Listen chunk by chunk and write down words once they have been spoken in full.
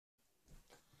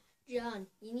John,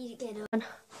 you need to get on.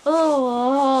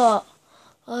 Oh,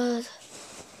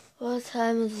 what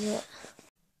time is it?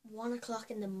 1 o'clock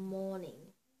in the morning.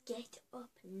 Get up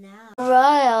now.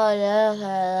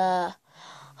 Right,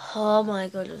 oh my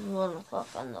god, it's 1 o'clock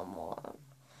in the morning.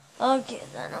 Okay,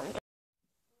 then I'm done.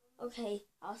 Okay,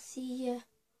 I'll see you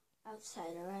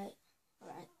outside, alright?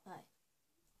 Alright, bye.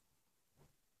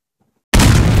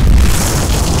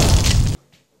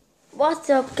 What's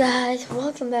up, guys?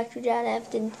 Welcome back to John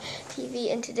Afton TV,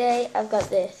 and today I've got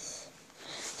this.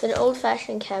 It's an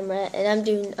old-fashioned camera, and I'm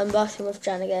doing unboxing with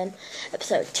John again,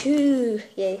 episode 2.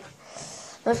 Yay!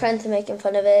 My friends are making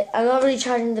fun of it. I'm not really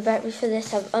charging the battery for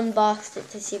this. I've unboxed it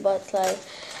to see what it's like,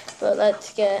 but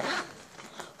let's get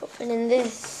opening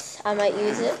this. I might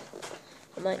use it,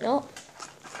 I might not.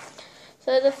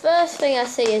 So the first thing I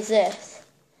see is this.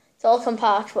 It's all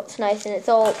compact, what's nice, and it's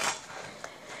all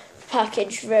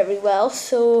packaged very well.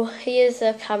 So here's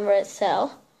the camera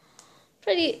itself.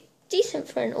 Pretty decent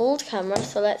for an old camera,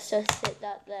 so let's just sit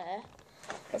that there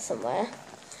or somewhere.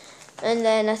 And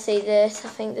then I see this. I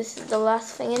think this is the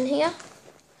last thing in here.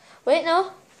 Wait,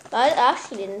 no, I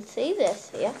actually didn't see this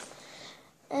here.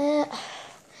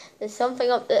 There's something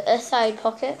up the side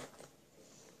pocket.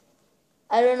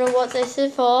 I don't know what this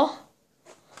is for,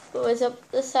 but it's up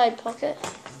the side pocket.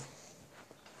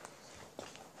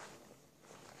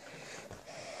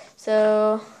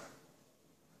 So,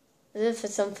 is it for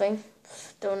something?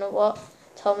 Don't know what.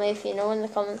 Tell me if you know in the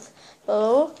comments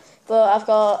below. But I've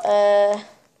got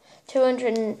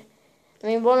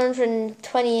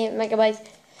 128 megabytes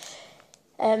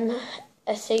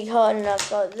SD card, and I've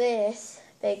got this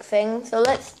big thing. So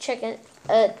let's check it,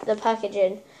 the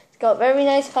packaging. It's got very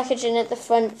nice packaging at the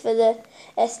front for the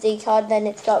SD card. Then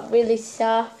it's got really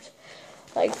soft,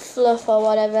 like fluff or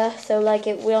whatever, so like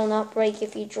it will not break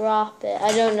if you drop it.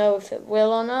 I don't know if it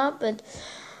will or not, but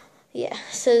yeah.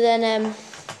 So then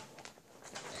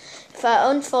if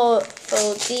I unfold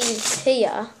these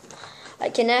here, I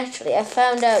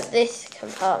found out this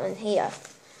compartment here.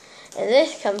 And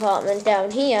this compartment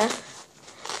down here,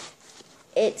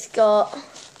 it's got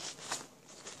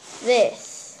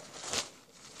this.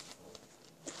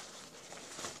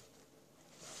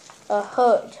 A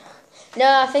hood.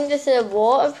 No, I think this is a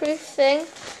waterproof thing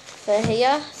for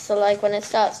here. So like when it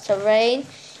starts to rain,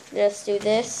 you just do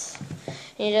this.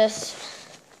 You just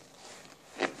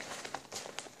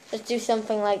do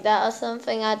something like that or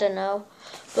something. I don't know.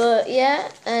 But yeah,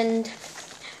 and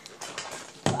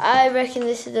I reckon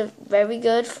this is very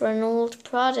good for an old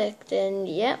product. And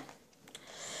yeah,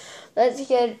 let's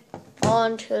get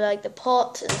on to like the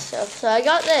pots and stuff. So I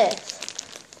got this.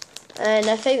 And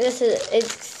I think this is, it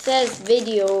says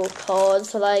video card,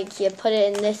 so like you put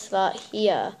it in this slot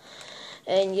here,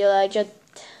 and you like just,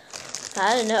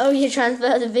 I don't know, you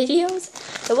transfer the videos.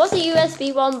 There was a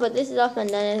USB one, but this is off my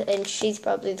nana, and she's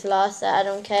probably lost that, I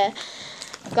don't care.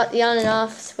 I've got the on and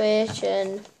off switch,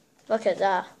 and look at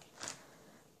that.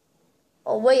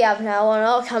 All we have now on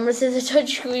all cameras is a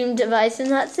touchscreen device, and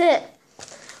that's it.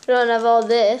 We don't have all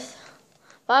this.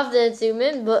 We have the zoom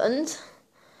in buttons.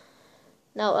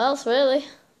 No else really.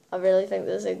 I really think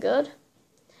this is good.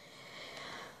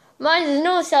 Mine is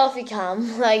no selfie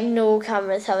cam. Like no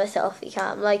cameras have a selfie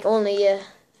cam. Like only a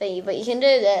thingy. But you can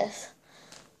do this.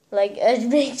 Like a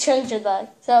big chunk of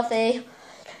that selfie.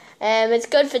 It's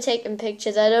good for taking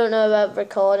pictures. I don't know about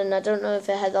recording. I don't know if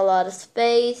it has a lot of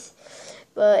space.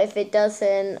 But if it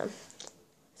doesn't,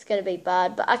 it's gonna be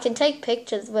bad. But I can take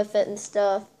pictures with it and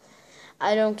stuff.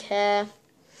 I don't care.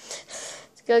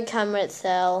 It's a good camera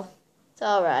itself.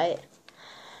 Alright.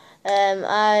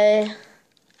 I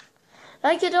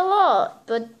like it a lot,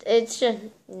 but it's just,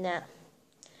 nah.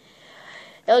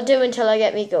 It'll do until I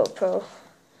get me GoPro.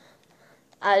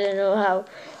 I don't know how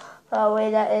far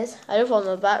away that is. I don't want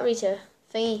my battery to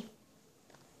thingy.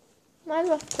 My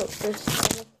laptop just turned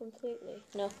off completely.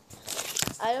 No.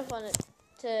 I don't want it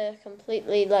to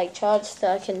completely like charge, so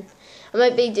I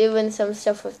might be doing some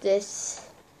stuff with this.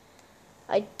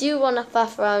 I do want to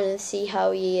faff around and see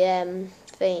how you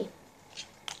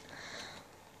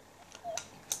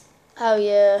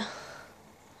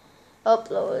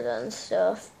upload and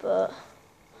stuff, but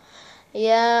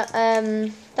yeah,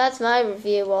 that's my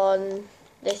review on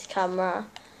this camera.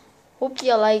 Hope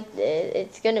you liked it.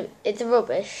 It's a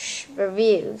rubbish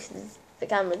review because the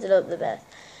camera's not the best,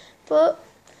 but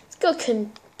it's good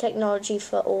technology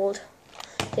for old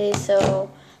days. So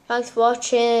thanks for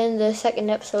watching the second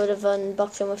episode of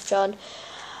Unboxing with John.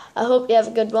 I hope you have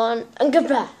a good one, and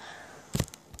goodbye.